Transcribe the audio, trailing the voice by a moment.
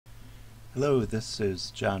Hello, this is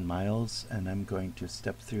John Miles, and I'm going to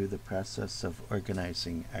step through the process of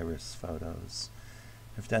organizing iris photos.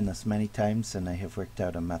 I've done this many times, and I have worked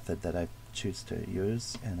out a method that I choose to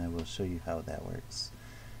use, and I will show you how that works.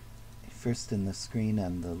 First, in the screen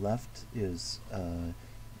on the left is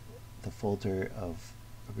the folder of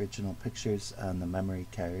original pictures on the memory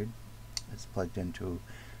card. It's plugged into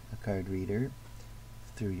a card reader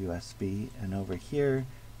through USB, and over here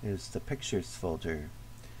is the pictures folder.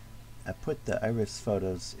 I put the iris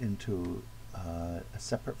photos into a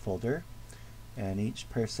separate folder, and each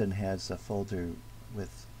person has a folder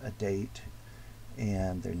with a date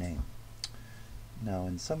and their name. Now,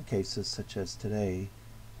 in some cases, such as today,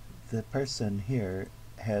 the person here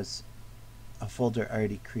has a folder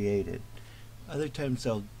already created. Other times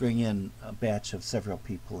I'll bring in a batch of several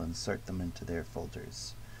people and sort them into their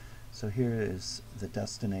folders. So here is the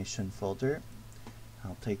destination folder.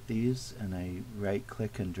 I'll take these and I right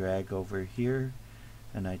click and drag over here,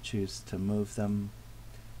 and I choose to move them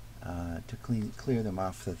to clear them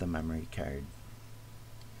off of the memory card.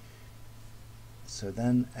 So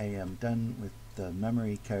then I am done with the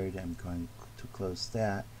memory card. I'm going to close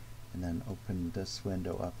that and then open this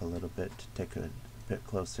window up a little bit to take a bit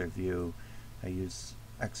closer view. I use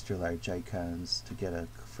extra large icons to get a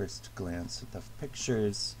first glance at the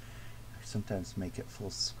pictures. I sometimes make it full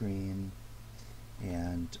screen.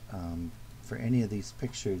 And for any of these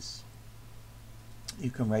pictures,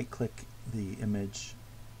 you can right click the image,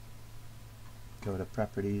 go to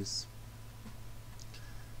properties,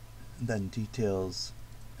 then details,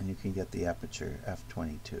 and you can get the aperture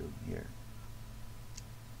f22 here.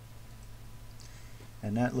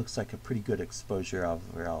 And that looks like a pretty good exposure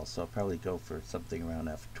overall, so I'll probably go for something around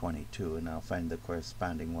f22, and I'll find the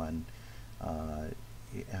corresponding one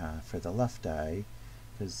for the left eye.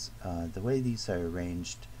 Because the way these are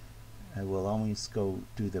arranged, I will always go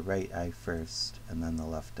do the right eye first and then the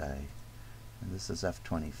left eye. And this is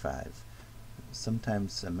f25.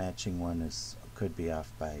 Sometimes a matching one could be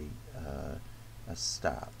off by a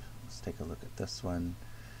stop. Let's take a look at this one.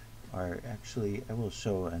 Or actually, I will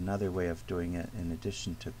show another way of doing it in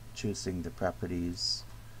addition to choosing the properties.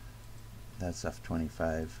 That's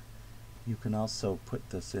f25. You can also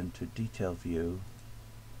put this into detail view,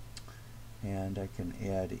 and I can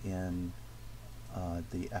add in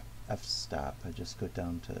the f-stop. I just go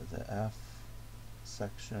down to the F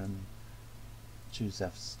section, choose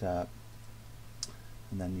f-stop,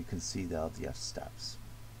 and then you can see all the f-stops.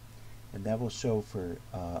 And that will show for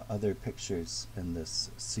other pictures in this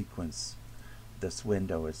sequence, this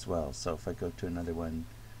window as well. So if I go to another one,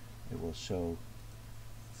 it will show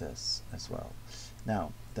this as well.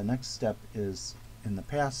 Now, the next step is, in the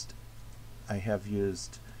past, I have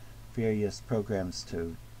used various programs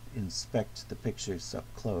to inspect the pictures up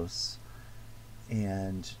close,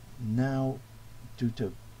 and now, due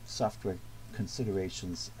to software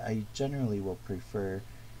considerations, I generally will prefer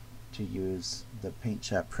to use the Paint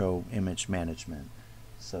Shop Pro image management.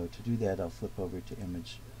 So to do that, I'll flip over to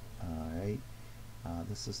image. Alright,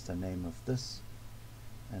 this is the name of this,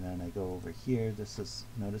 and then I go over here. This is,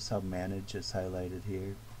 notice how manage is highlighted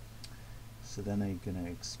here. So then I'm going to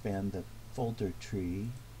expand the folder tree,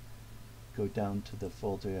 go down to the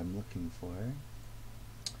folder I'm looking for,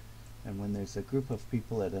 and when there's a group of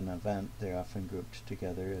people at an event, they're often grouped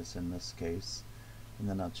together, as in this case, and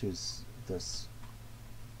then I'll choose this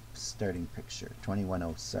starting picture.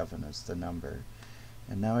 2107 is the number,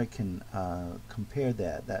 and now I can compare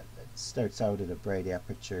that. That starts out at a bright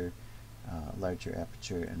aperture, larger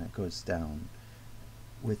aperture, and it goes down.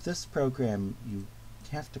 With this program, you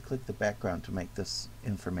have to click the background to make this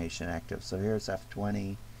information active. So here's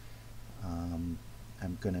f20.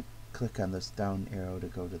 I'm going to click on this down arrow to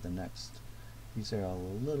go to the next. These are all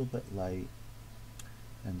a little bit light,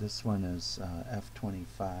 and this one is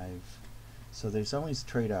f25. So there's always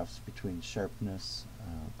trade-offs between sharpness,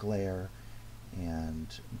 glare, and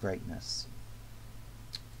brightness,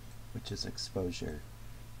 which is exposure.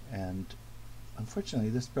 And unfortunately,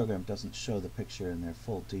 this program doesn't show the picture in their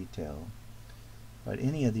full detail, but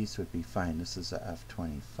any of these would be fine. This is a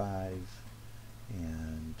f25,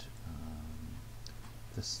 and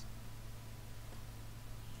this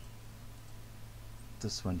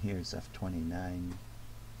one here is f29,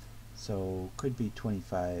 so could be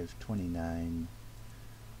 25, 29,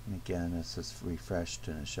 and again this is refreshed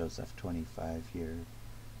and it shows f25 here.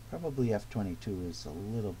 Probably f22 is a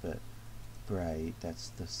little bit bright. That's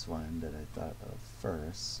this one that I thought of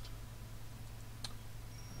first.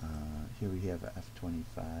 Here we have a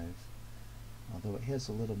f25, although it has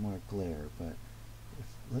a little more glare. But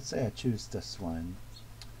let's say I choose this one,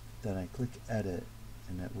 then I click edit,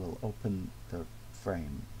 and it will open the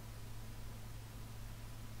frame.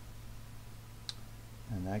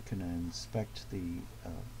 and I can inspect the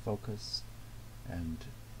focus and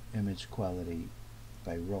image quality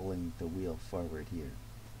by rolling the wheel forward here.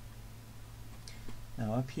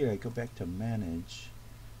 Now up here I go back to Manage,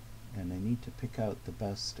 and I need to pick out the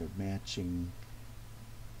best or matching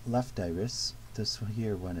left iris. This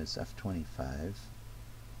here one is f25,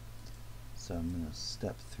 so I'm going to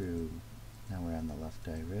step through. Now we're on the left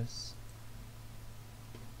iris.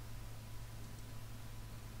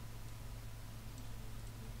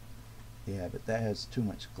 Yeah, but that has too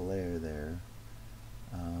much glare there.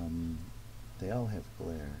 They all have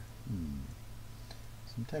glare.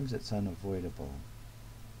 Sometimes it's unavoidable.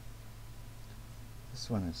 This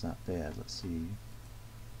one is not bad. Let's see.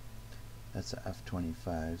 That's a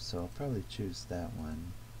f25, so I'll probably choose that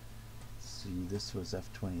one. Let's see, this was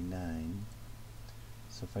f29.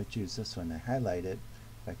 So if I choose this one, I highlight it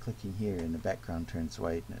by clicking here, and the background turns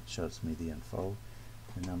white and it shows me the info.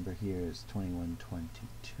 The number here is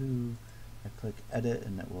 2122. I click Edit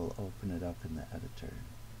and it will open it up in the editor.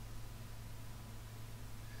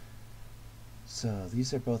 So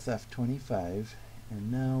these are both f25, and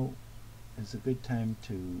now is a good time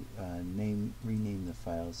to rename the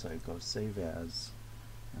file. So I go Save As,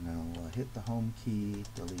 and I'll hit the Home key,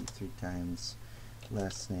 delete 3 times,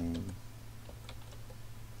 last name,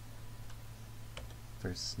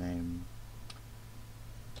 first name,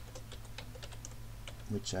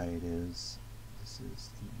 which eye it is. This is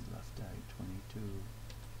the left eye, 22,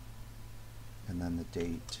 and then the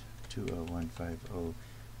date,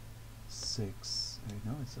 201506.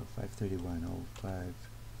 No, it's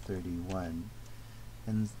 0531.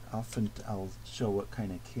 And often I'll show what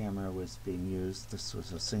kind of camera was being used. This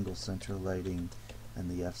was a single central lighting, and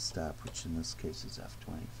the f-stop, which in this case is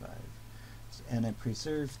f25. And I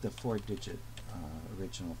preserved the 4-digit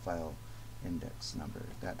original file index number.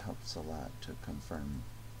 That helps a lot to confirm,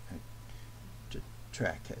 to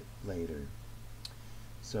track it later.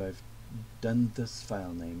 So I've done this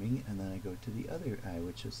file naming, and then I go to the other eye,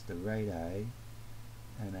 which is the right eye,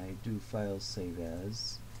 and I do File Save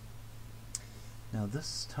As. Now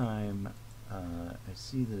this time I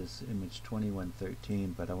see this image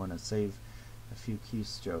 2113, but I want to save a few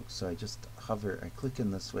keystrokes, so I just hover, I click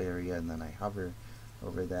in this area and then I hover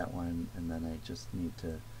over that one, and then I just need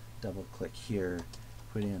to double click here,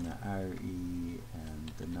 put in the RE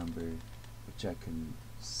and the number, which I can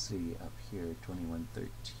see up here,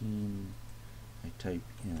 2113. I type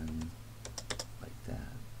in like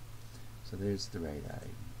that. So there's the right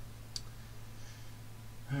eye.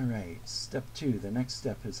 Alright, step 2. The next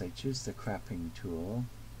step is I choose the cropping tool,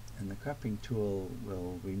 and the cropping tool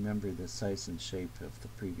will remember the size and shape of the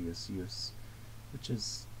previous use, which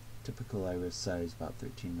is typical iris size, about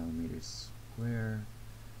 13 millimeters square.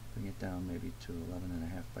 Bring it down maybe to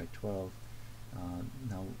 11.5 by 12.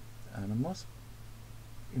 Now, on most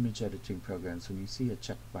image editing programs, when you see a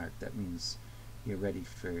check mark, that means you're ready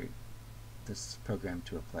for this program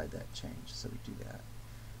to apply that change, so we do that.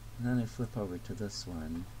 And then I flip over to this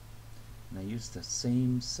one, and I use the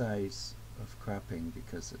same size of cropping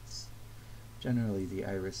because it's generally the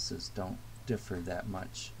irises don't differ that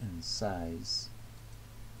much in size,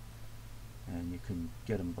 and you can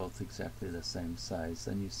get them both exactly the same size.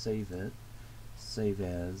 Then you save it, Save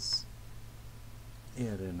As,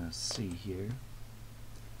 add in a C here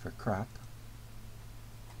for crop.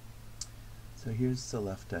 So here's the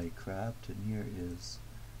left eye cropped, and here is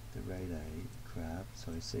the right eye cropped,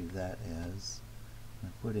 so I save that as, and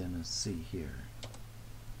I put in a C here.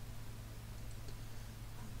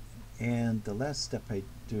 And the last step I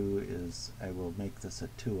do is I will make this a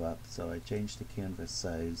 2-up, so I change the canvas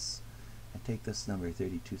size. I take this number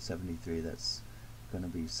 3273, that's going to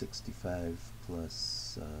be 65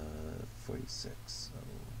 plus 46, so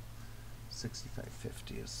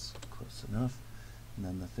 6550 is close enough. And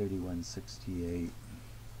then the 3168,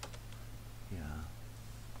 yeah.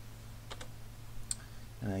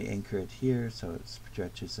 And I anchor it here so it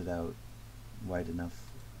stretches it out wide enough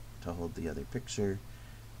to hold the other picture.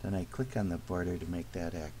 Then I click on the border to make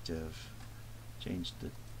that active. Change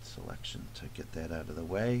the selection to get that out of the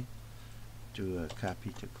way. Do a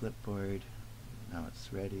copy to Clipboard. Now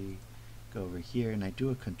it's ready. Go over here and I do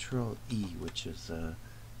a Control E, which is a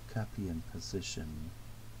copy in position.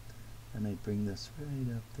 And I bring this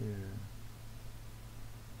right up there.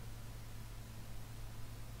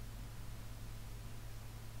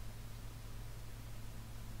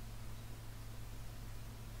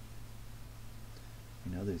 I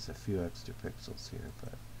know there's a few extra pixels here,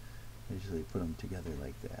 but I usually put them together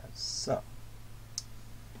like that. So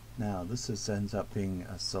now this ends up being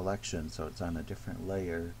a selection, so it's on a different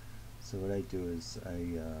layer. So what I do is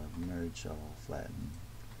I merge, all flatten,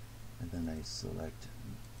 and then I select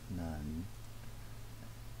none.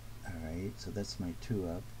 Alright, so that's my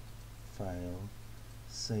 2-up. File,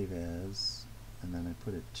 save as, and then I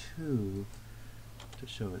put a 2 to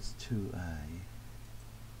show it's 2i.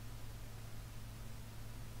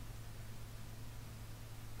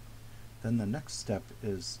 Then the next step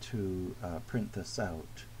is to print this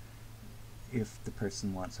out. If the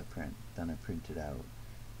person wants a print, then I print it out.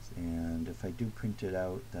 And if I do print it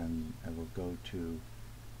out, then I will go to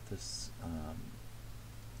this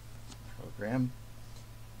program,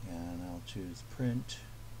 and I'll choose print.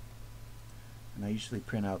 And I usually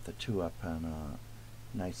print out the 2-up on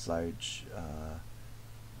a nice large,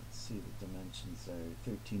 let's see, the dimensions are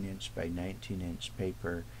 13-inch by 19-inch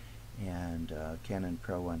paper, and Canon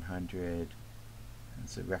Pro 100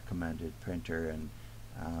 is a recommended printer. And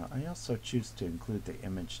I also choose to include the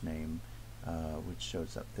image name, which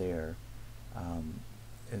shows up there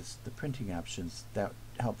as the printing options. That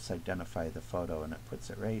helps identify the photo, and it puts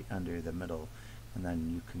it right under the middle, and then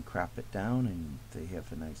you can crop it down and they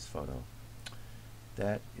have a nice photo.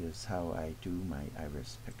 That is how I do my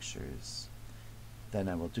iris pictures. Then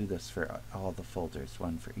I will do this for all the folders,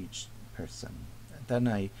 one for each person. Then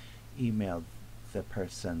I emailed the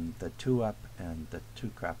person the 2-up and the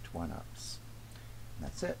 2 cropped 1-ups.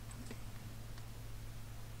 That's it.